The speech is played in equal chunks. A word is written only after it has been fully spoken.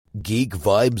Geek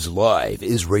Vibes Live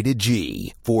is rated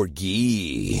G for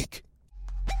geek.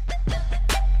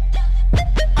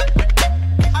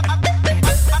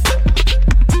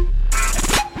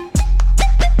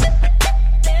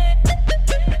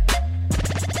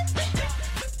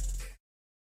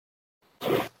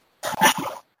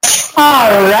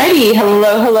 Alrighty,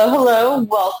 hello.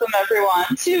 Welcome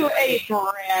everyone to a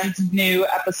brand new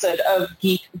episode of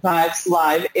Geek Vibes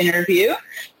Live interview.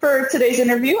 For today's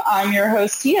interview, I'm your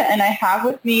host Tia, and I have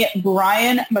with me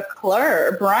Brian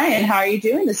McClure. Brian, how are you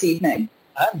doing this evening?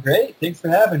 I'm great. Thanks for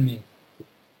having me.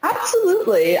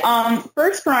 Absolutely.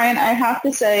 First, Brian, I have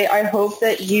to say I hope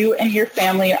that you and your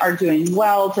family are doing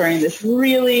well during this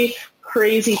really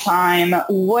crazy time.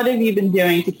 What have you been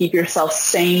doing to keep yourself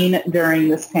sane during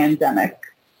this pandemic?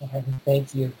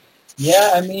 Thank you.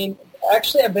 Yeah, I mean,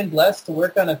 actually, I've been blessed to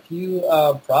work on a few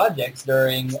projects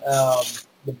during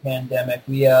the pandemic.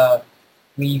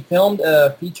 We filmed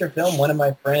a feature film. One of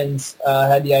my friends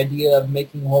had the idea of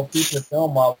making a whole feature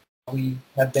film while we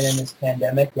have been in this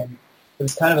pandemic, and it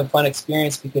was kind of a fun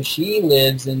experience because she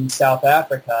lives in South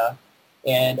Africa,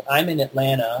 and I'm in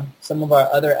Atlanta. Some of our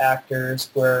other actors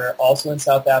were also in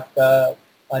South Africa.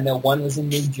 I know one was in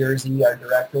New Jersey. Our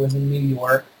director was in New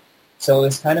York. So it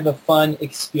was kind of a fun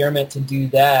experiment to do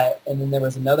that. And then there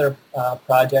was another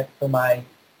project for my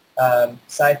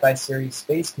sci-fi series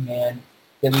Space Command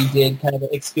that we did kind of an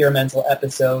experimental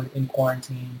episode in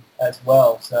quarantine as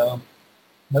well. So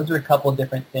those are a couple of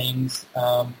different things.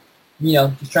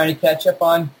 Just trying to catch up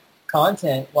on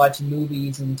content, watching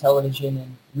movies and television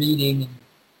and reading and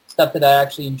stuff that I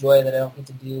actually enjoy that I don't get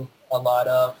to do a lot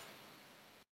of.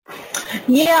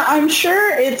 Yeah, I'm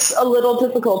sure it's a little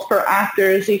difficult for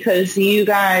actors because you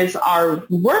guys are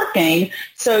working,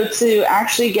 so to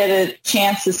actually get a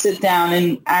chance to sit down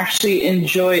and actually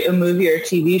enjoy a movie or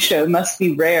TV show must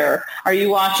be rare. Are you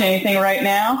watching anything right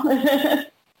now?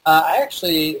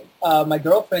 My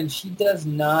girlfriend, she does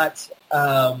not,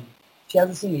 she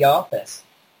hasn't seen The Office.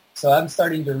 So I'm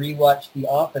starting to rewatch The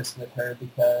Office with her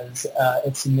because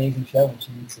it's an amazing show and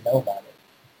she needs to know about it.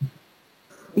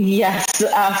 Yes,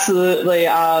 absolutely.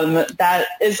 That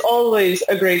is always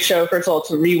a great show, first of all,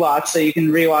 to rewatch, so you can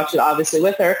rewatch it, obviously,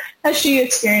 with her as she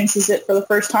experiences it for the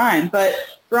first time. But,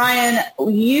 Brian,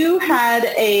 you had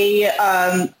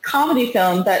a comedy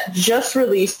film that just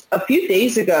released a few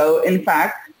days ago, in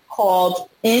fact, called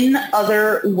In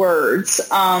Other Words.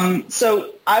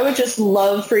 So I would just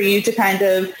love for you to kind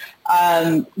of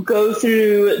go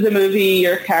through the movie,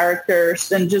 your characters,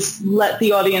 and just let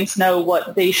the audience know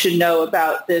what they should know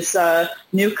about this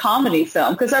new comedy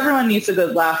film, because everyone needs a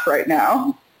good laugh right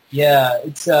now. Yeah,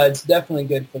 it's definitely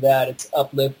good for that. It's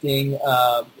uplifting.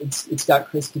 It's got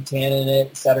Chris Kattan in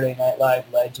it, Saturday Night Live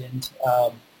legend.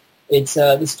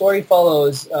 The story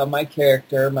follows my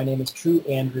character. My name is True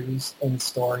Andrews in the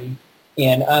story,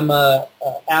 and I'm a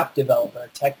app developer, a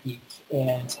tech geek,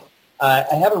 and I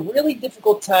have a really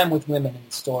difficult time with women in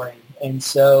the story, and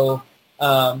so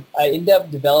I end up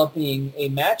developing a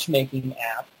matchmaking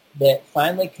app that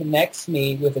finally connects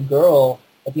me with a girl,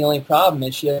 but the only problem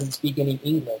is she doesn't speak any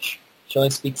English. She only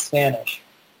speaks Spanish.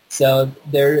 So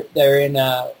therein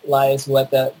lies what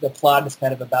the plot is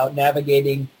kind of about,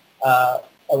 navigating a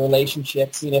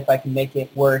relationship, seeing if I can make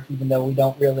it work, even though we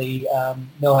don't really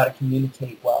know how to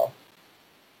communicate well.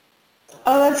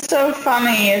 Oh, that's so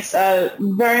funny. It's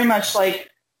very much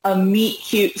like a meet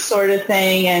cute sort of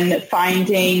thing, and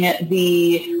finding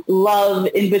the love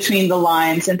in between the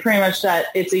lines, and pretty much that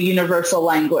it's a universal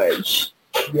language.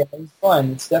 Yeah, it was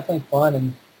fun. It's definitely fun,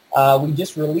 and we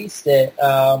just released it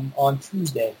on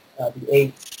Tuesday, the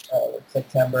 8th of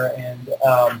September, and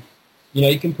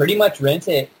you can pretty much rent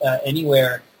it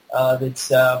anywhere that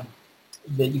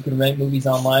you can rent movies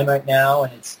online right now,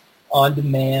 and it's on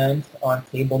demand on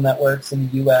cable networks in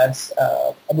the U.S.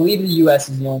 I believe the U.S.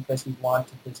 is the only place we've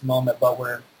launched at this moment, but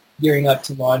we're gearing up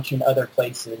to launch in other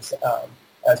places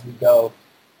as we go.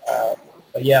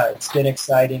 But yeah, it's been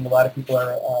exciting. A lot of people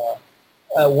are.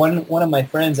 One of my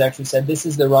friends actually said, "This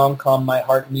is the rom-com my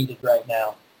heart needed right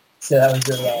now." So that was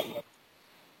really awesome.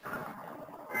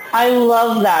 I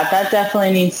love that. That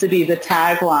definitely needs to be the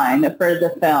tagline for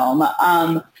the film.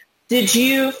 Did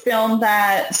you film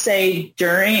that, say,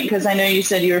 during, because I know you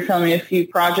said you were filming a few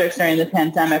projects during the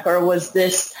pandemic, or was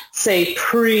this, say,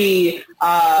 pre-COVID?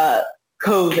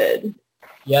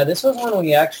 Yeah, this was one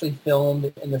we actually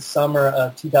filmed in the summer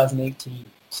of 2018.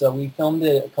 So we filmed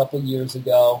it a couple years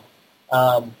ago.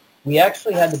 We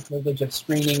actually had the privilege of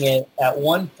screening it at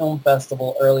one film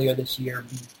festival earlier this year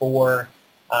before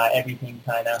everything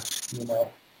kind of,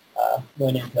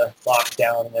 went into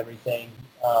lockdown and everything.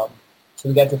 So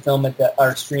we got to film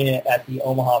or screen it at the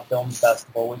Omaha Film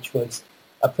Festival, which was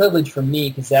a privilege for me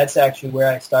because that's actually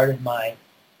where I started my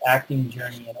acting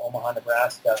journey in Omaha,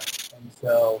 Nebraska. And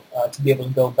so to be able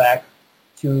to go back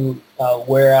to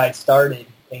where I started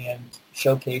and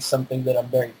showcase something that I'm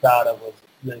very proud of was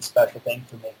a really special thing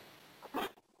for me.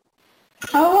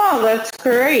 Oh, wow, that's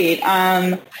great.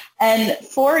 And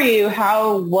for you,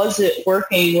 how was it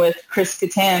working with Chris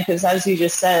Kattan? Because as you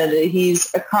just said,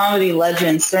 he's a comedy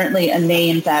legend, certainly a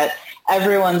name that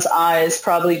everyone's eyes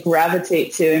probably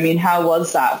gravitate to. I mean, how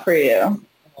was that for you?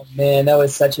 Oh, man, that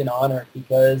was such an honor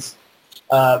because,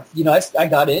 I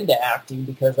got into acting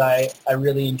because I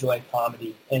really enjoy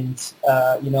comedy. And,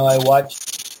 I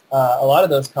watched a lot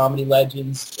of those comedy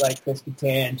legends like Chris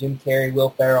Kattan, Jim Carrey, Will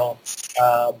Ferrell,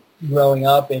 growing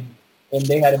up, and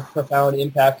they had a profound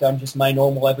impact on just my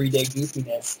normal everyday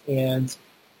goofiness. And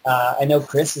I know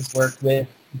Chris has worked with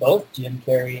both Jim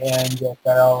Carrey and Will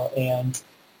Ferrell, and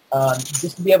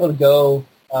just to be able to go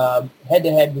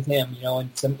head-to-head with him, in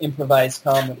some improvised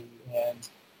comedy, and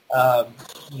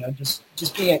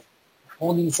just being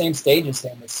holding the same stage as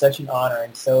him is such an honor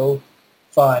and so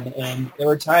fun. And there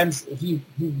were times he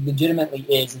legitimately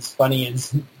is as funny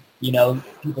as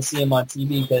people see him on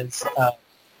TV, because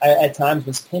I at times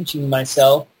was pinching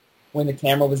myself when the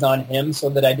camera was on him so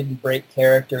that I didn't break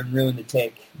character and ruin the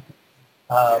take.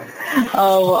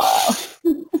 Oh,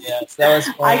 wow. Yes, that was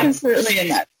fun. I can certainly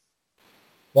imagine.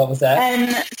 What was that?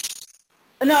 And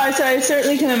no, I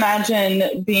certainly can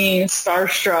imagine being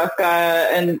starstruck,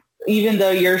 and even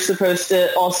though you're supposed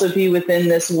to also be within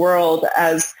this world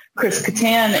as Chris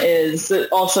Kattan is,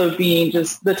 also being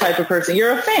just the type of person,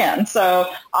 you're a fan, so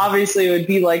obviously it would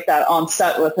be like that on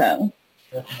set with him.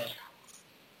 Definitely.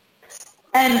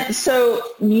 And so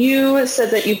you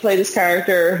said that you play this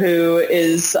character who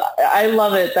is, I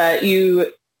love it that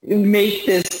you make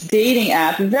this dating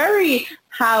app very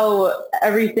how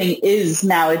everything is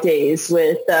nowadays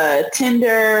with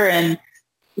Tinder and,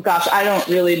 gosh, I don't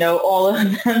really know all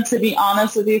of them, to be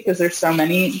honest with you, because there's so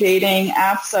many dating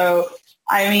apps. So,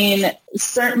 I mean,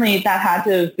 certainly that had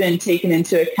to have been taken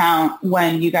into account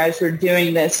when you guys were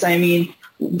doing this. I mean,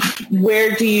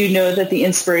 where do you know that the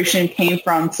inspiration came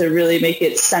from to really make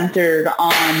it centered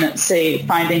on, say,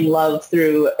 finding love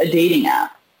through a dating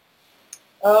app?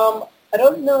 I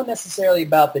don't know necessarily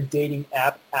about the dating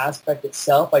app aspect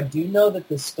itself. I do know that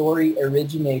the story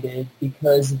originated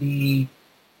because the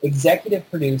executive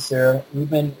producer,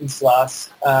 Ruben Islas,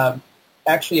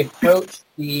 actually approached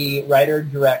the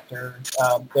writer-director,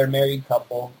 their married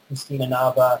couple, Christina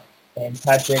Nava and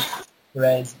Patrick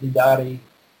Perez Vidari.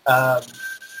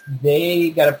 They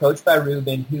got approached by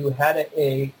Ruben, who had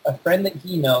a friend that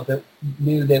he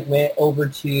knew that went over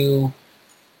to,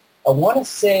 I want to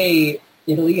say,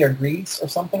 Italy or Greece or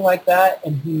something like that,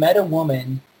 and he met a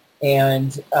woman,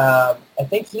 and I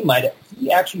think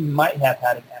he actually might have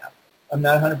had an app. I'm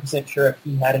not 100% sure if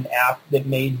he had an app that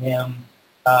made him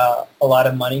a lot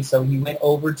of money. So he went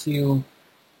over to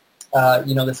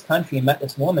this country and met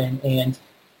this woman, and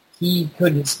he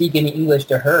couldn't speak any English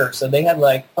to her. So they had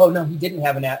he didn't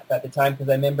have an app at the time, because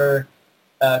I remember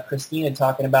Christina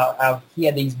talking about how he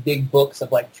had these big books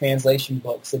of translation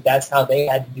books, that's how they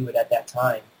had to do it at that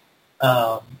time.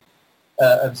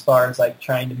 As far as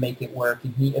trying to make it work.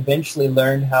 And he eventually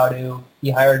he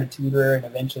hired a tutor and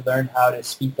eventually learned how to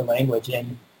speak the language.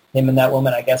 And him and that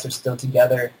woman, I guess, are still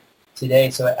together today.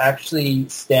 So it actually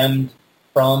stemmed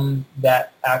from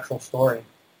that actual story.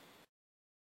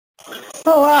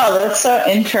 Oh, wow, that's so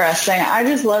interesting. I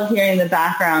just love hearing the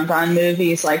background on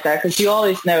movies like that, because you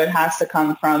always know it has to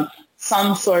come from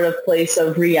some sort of place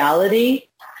of reality.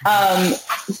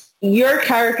 Your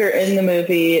character in the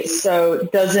movie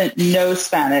doesn't know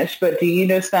Spanish, but do you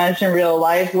know Spanish in real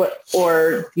life,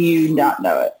 or do you not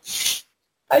know it?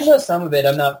 I know some of it.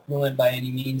 I'm not fluent by any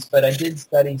means, but I did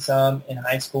study some in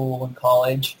high school and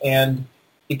college, and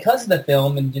because of the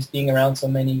film and just being around so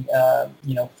many,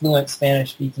 fluent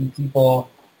Spanish-speaking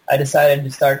people, I decided to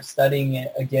start studying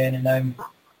it again, and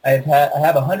I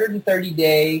have a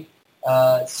 130-day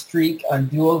streak on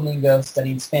Duolingo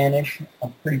studying Spanish.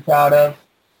 I'm pretty proud of.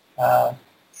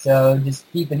 So just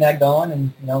keeping that going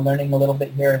and, learning a little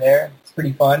bit here or there. It's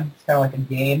pretty fun. It's kind of like a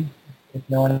game. If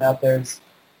no one out there's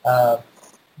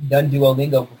done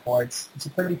Duolingo before, it's a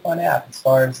pretty fun app as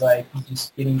far as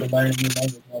just getting to learn a new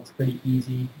language. It's pretty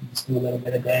easy. You just do a little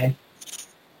bit a day.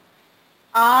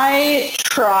 I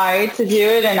tried to do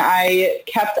it, and I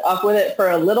kept up with it for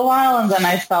a little while, and then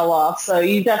I fell off. So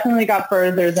you definitely got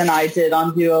further than I did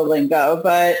on Duolingo.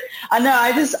 But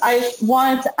I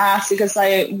wanted to ask, because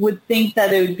I would think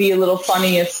that it would be a little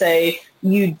funny if, say,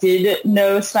 you did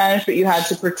know Spanish, but you had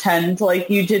to pretend like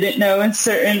you didn't know in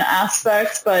certain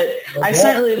aspects. But I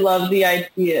certainly love the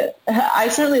idea. I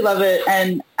certainly love it.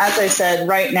 And as I said,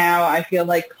 right now, I feel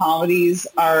like comedies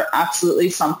are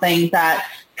absolutely something that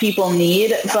people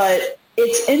need. But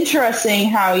it's interesting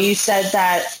how you said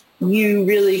that you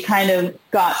really kind of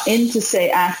got into, say,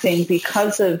 acting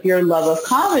because of your love of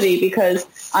comedy,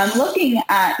 because I'm looking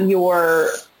at your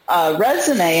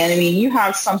resume, and I mean, you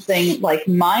have something like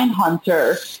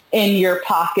Mindhunter in your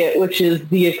pocket, which is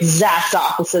the exact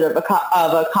opposite of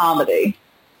a comedy.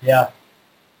 Yeah.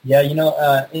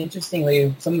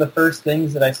 Interestingly, some of the first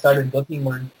things that I started booking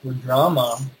were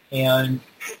drama, and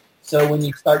so when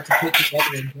you start to put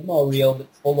together a demo reel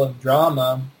that's full of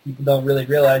drama, people don't really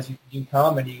realize you can do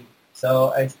comedy.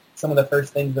 So some of the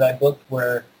first things that I booked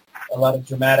were a lot of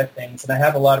dramatic things, and I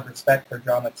have a lot of respect for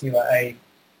drama too.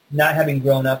 Not having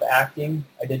grown up acting,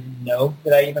 I didn't know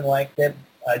that I even liked it.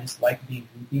 I just liked being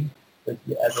goofy. But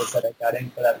as I said, I got in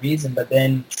for that reason. But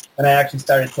then when I actually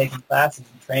started taking classes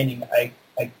and training, I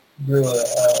grew a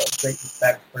great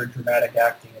respect for dramatic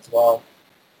acting as well.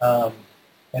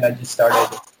 And I just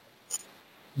started,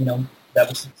 that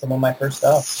was some of my first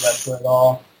stuff. So that's where it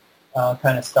all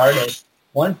kind of started.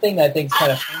 One thing I think is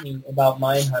kind of funny about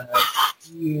Mindhunter,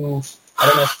 I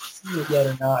don't know if you've seen it yet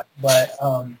or not, but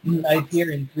I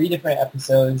appear in 3 different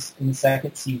episodes in the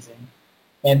second season.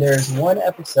 And there's one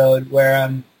episode where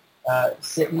I'm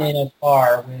sitting in a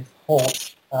car with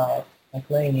Holt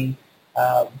McClaney.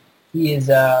 He is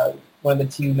one of the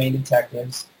 2 main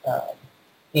detectives.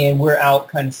 And we're out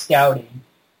kind of scouting.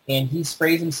 And he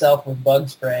sprays himself with bug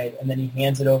spray, and then he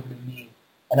hands it over to me.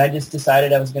 And I just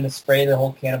decided I was going to spray the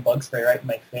whole can of bug spray right in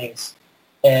my face.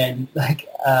 And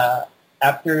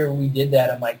after we did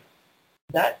that, I'm like,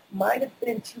 that might have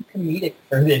been too comedic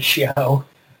for this show.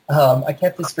 I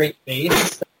kept a straight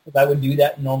face because I would do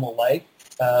that in normal life.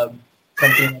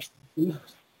 Something like,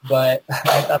 but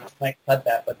I thought they might cut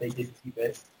that, but they did keep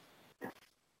it.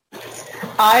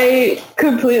 I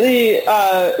completely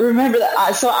remember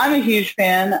that. So I'm a huge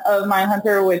fan of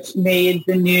Mindhunter, which made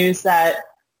the news that,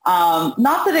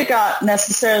 not that it got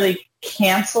necessarily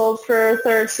canceled for a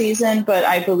 3rd season, but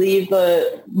I believe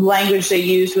the language they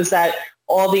used was that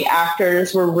all the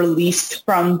actors were released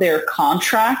from their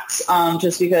contracts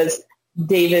just because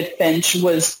David Finch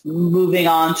was moving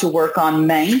on to work on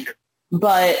Mank.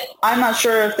 But I'm not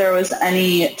sure if there was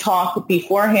any talk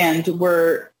beforehand.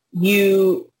 Were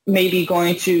you maybe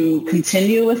going to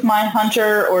continue with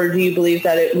Mindhunter, or do you believe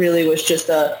that it really was just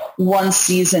a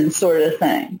 1-season sort of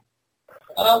thing?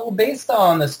 Well, based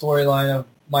on the storyline of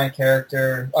my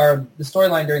character, or the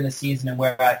storyline during the season and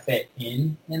where I fit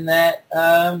in that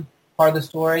part of the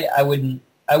story, I wouldn't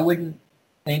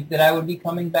think that I would be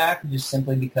coming back, just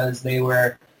simply because they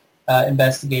were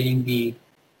investigating the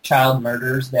child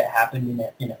murders that happened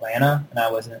in Atlanta, and I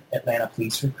was an Atlanta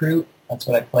police recruit. That's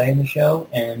what I play in the show,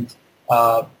 and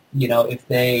I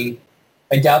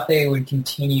doubt they would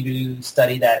continue to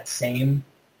study that same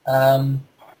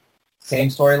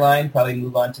storyline, probably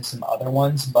move on to some other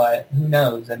ones, but who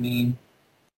knows? I mean,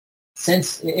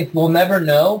 if we'll never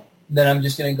know, then I'm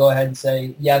just going to go ahead and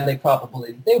say, yeah, they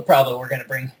probably were going to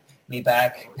bring me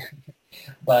back.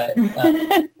 but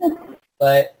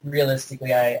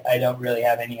realistically, I don't really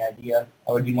have any idea.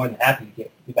 I would be more than happy to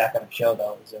get back on the show,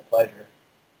 though. It was a pleasure.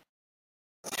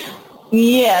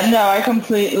 Yeah, no, I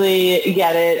completely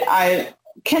get it. I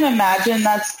can imagine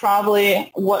that's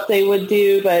probably what they would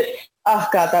do, but oh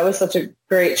God, that was such a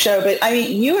great show. But I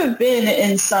mean, you have been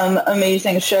in some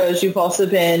amazing shows. You've also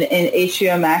been in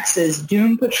HBO Max's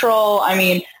Doom Patrol. I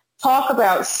mean, talk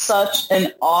about such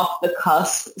an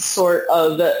off-the-cusp sort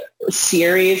of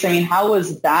series. I mean, how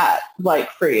was that like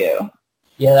for you?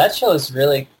 Yeah, that show is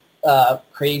really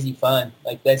crazy fun.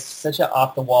 Like, that's such an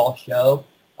off-the-wall show.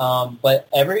 But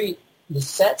the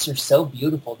sets are so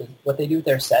beautiful. What they do with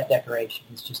their set decoration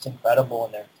is just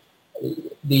incredible.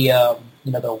 And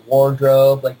the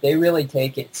wardrobe, like, they really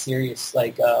take it serious,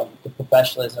 like the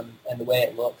professionalism and the way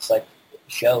it looks, like,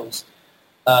 shows.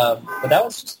 But that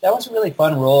was a really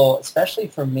fun role, especially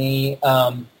for me,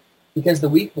 because the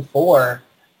week before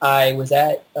I was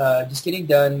at just getting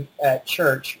done at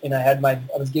church, and I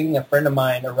was giving a friend of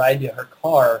mine a ride to her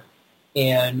car,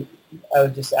 and I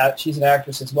was just she's an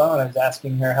actress as well, and I was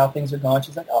asking her how things are going.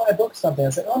 She's like, "Oh, I booked something." I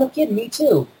was like, "Oh, no kidding, me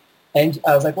too." And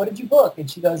I was like, "What did you book?" And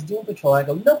she goes, "Doom Patrol." I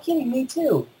go, "No kidding, me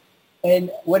too."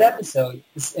 And what episode?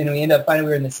 And we ended up finding we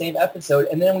were in the same episode,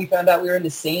 and then we found out we were in the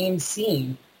same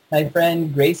scene. My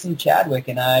friend Grayson Chadwick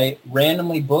and I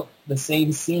randomly booked the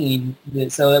same scene,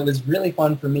 so it was really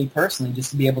fun for me personally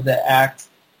just to be able to act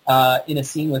in a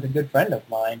scene with a good friend of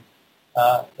mine.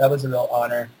 That was a real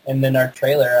honor. And then our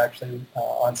trailer actually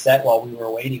on set while we were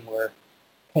waiting were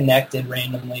connected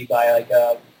randomly by like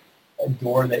a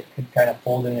door that could kind of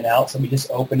fold in and out. So we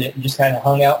just opened it and just kind of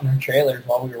hung out in our trailers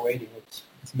while we were waiting, which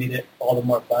just made it all the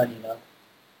more fun, you know.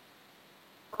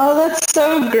 Oh, that's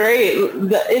so great.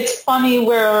 It's funny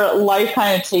where life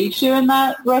kind of takes you in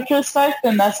that retrospect,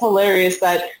 and that's hilarious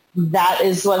that that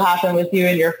is what happened with you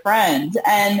and your friend.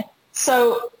 And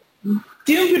so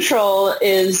Doom Patrol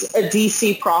is a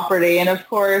DC property, and of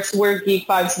course, we're Geek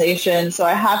Vibes Nation, so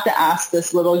I have to ask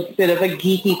this little bit of a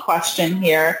geeky question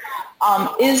here.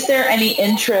 Is there any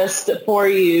interest for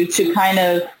you to kind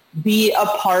of be a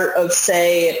part of,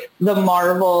 say, the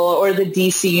Marvel or the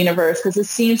DC universe? Because it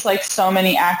seems like so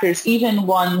many actors, even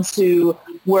ones who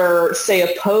were, say,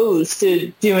 opposed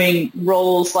to doing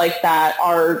roles like that,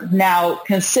 are now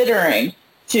considering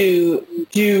to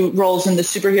do roles in the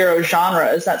superhero genre.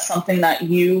 Is that something that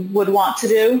you would want to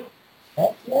do?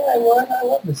 Heck yeah, I would. I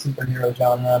love the superhero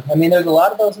genre. I mean, there's a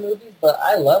lot of those movies, but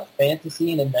I love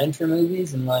fantasy and adventure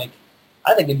movies, and like,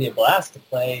 I think it'd be a blast to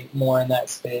play more in that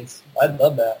space. I'd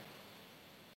love that.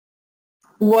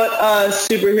 What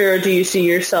superhero do you see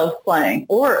yourself playing,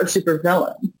 or a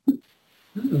supervillain?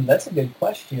 That's a good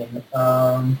question.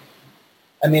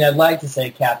 I mean, I'd like to say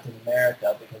Captain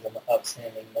America because I'm an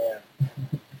upstanding man.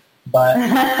 But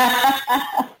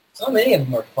so many of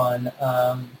them are fun.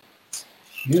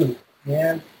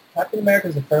 Captain America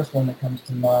is the first one that comes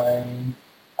to mind.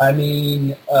 I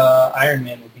mean, Iron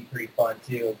Man would be pretty fun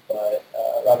too, but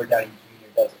Robert Downey Jr.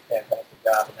 does a fantastic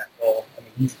job in that role. I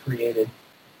mean, he's created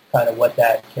kind of what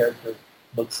that character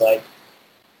looks like.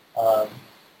 I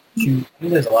think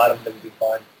there's a lot of them that would be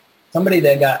fun. Somebody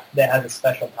that has a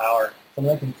special power.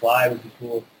 Someone that can fly would be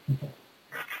cool.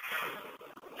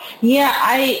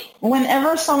 Yeah,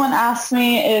 whenever someone asks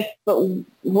me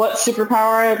what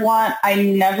superpower I want, I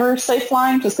never say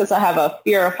flying just because I have a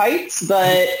fear of heights.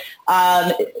 But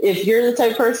if you're the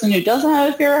type of person who doesn't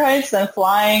have a fear of heights, then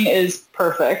flying is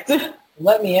perfect.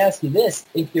 Let me ask you this.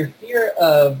 If your fear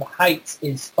of heights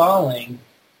is falling,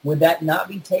 would that not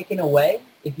be taken away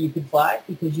if you could fly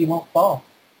because you won't fall?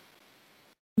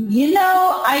 You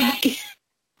know,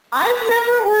 I've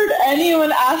never heard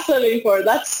anyone ask that before.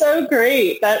 That's so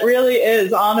great. That really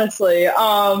is, honestly.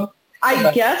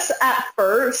 I guess at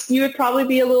first you would probably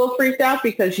be a little freaked out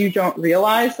because you don't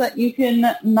realize that you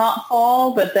can not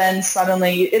fall, but then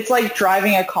suddenly it's like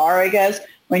driving a car, I guess.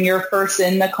 When you're first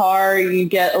in the car, you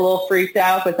get a little freaked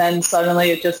out, but then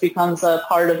suddenly it just becomes a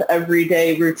part of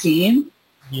everyday routine.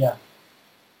 Yeah.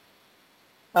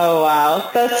 Oh wow,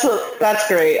 that's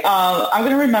great. I'm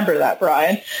gonna remember that,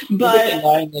 Brian. But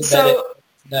lying in bed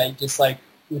at night, just like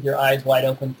with your eyes wide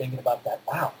open, thinking about that.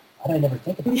 Wow, why did I never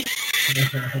think about it?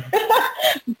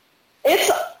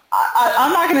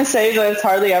 I'm not gonna say that it's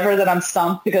hardly ever that I'm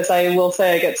stumped, because I will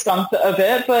say I get stumped a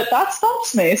bit, but that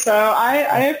stumps me. So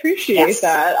I appreciate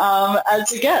that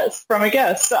as a guest from a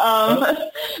guest.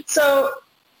 So.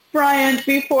 Brian,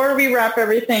 before we wrap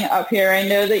everything up here, I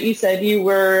know that you said you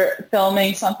were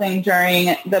filming something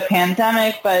during the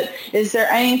pandemic, but is there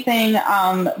anything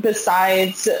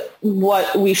besides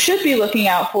what we should be looking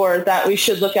out for that we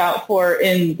should look out for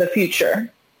in the future?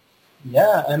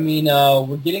 Yeah, I mean,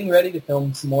 we're getting ready to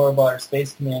film some more of our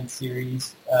Space Command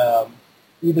series,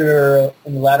 either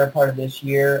in the latter part of this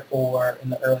year or in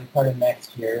the early part of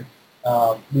next year.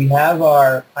 We have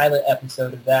our pilot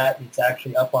episode of that. It's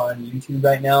actually up on YouTube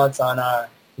right now. It's on the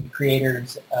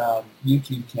creator's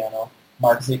YouTube channel,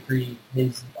 Mark Zickery.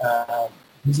 His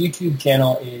YouTube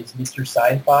channel is Mr.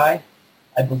 Sci-Fi.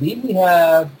 I believe we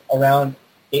have around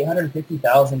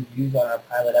 850,000 views on our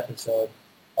pilot episode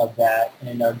of that,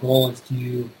 and our goal is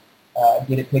to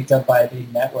get it picked up by a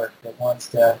big network that wants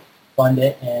to fund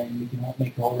it, and we can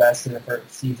make the whole rest of the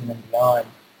first season and beyond.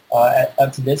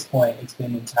 Up to this point, it's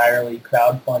been entirely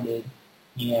crowdfunded,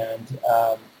 and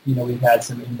we've had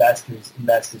some investors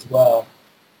invest as well.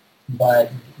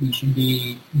 But we should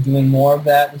be doing more of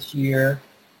that this year.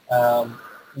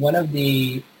 One of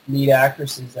the lead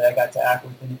actresses that I got to act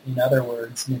with, in other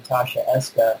words, Natasha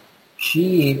Eska,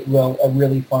 she wrote a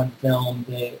really fun film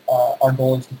that our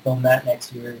goal is to film that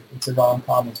next year. It's a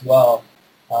rom-com as well.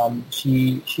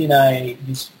 She and I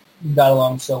just got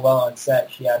along so well on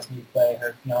set. She asked me to play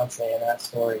her fiance in that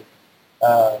story.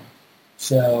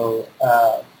 So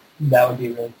that would be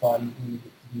really fun. We get to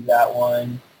do that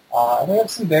one. We have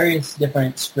some various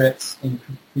different scripts in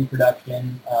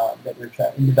pre-production that we're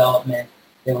in development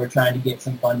that we're trying to get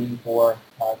some funding for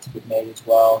to get made as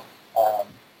well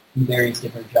in various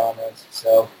different genres.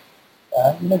 So,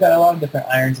 got a lot of different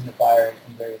irons in the fire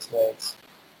in various ways.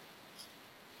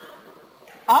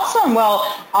 Awesome. Well,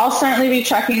 I'll certainly be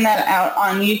checking that out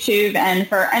on YouTube. And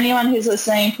for anyone who's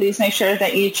listening, please make sure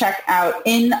that you check out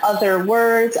In Other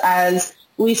Words. As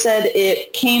we said,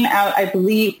 it came out, I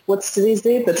believe, what's today's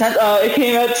date? The 10th. It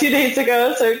came out 2 days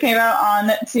ago, so it came out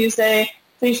on Tuesday.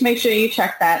 Please make sure you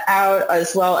check that out,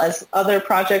 as well as other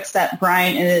projects that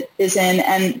Brian is in.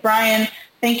 And Brian,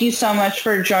 thank you so much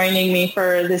for joining me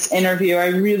for this interview. I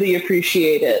really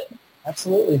appreciate it.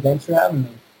 Absolutely. Thanks for having me.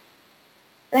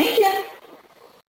 Thank you.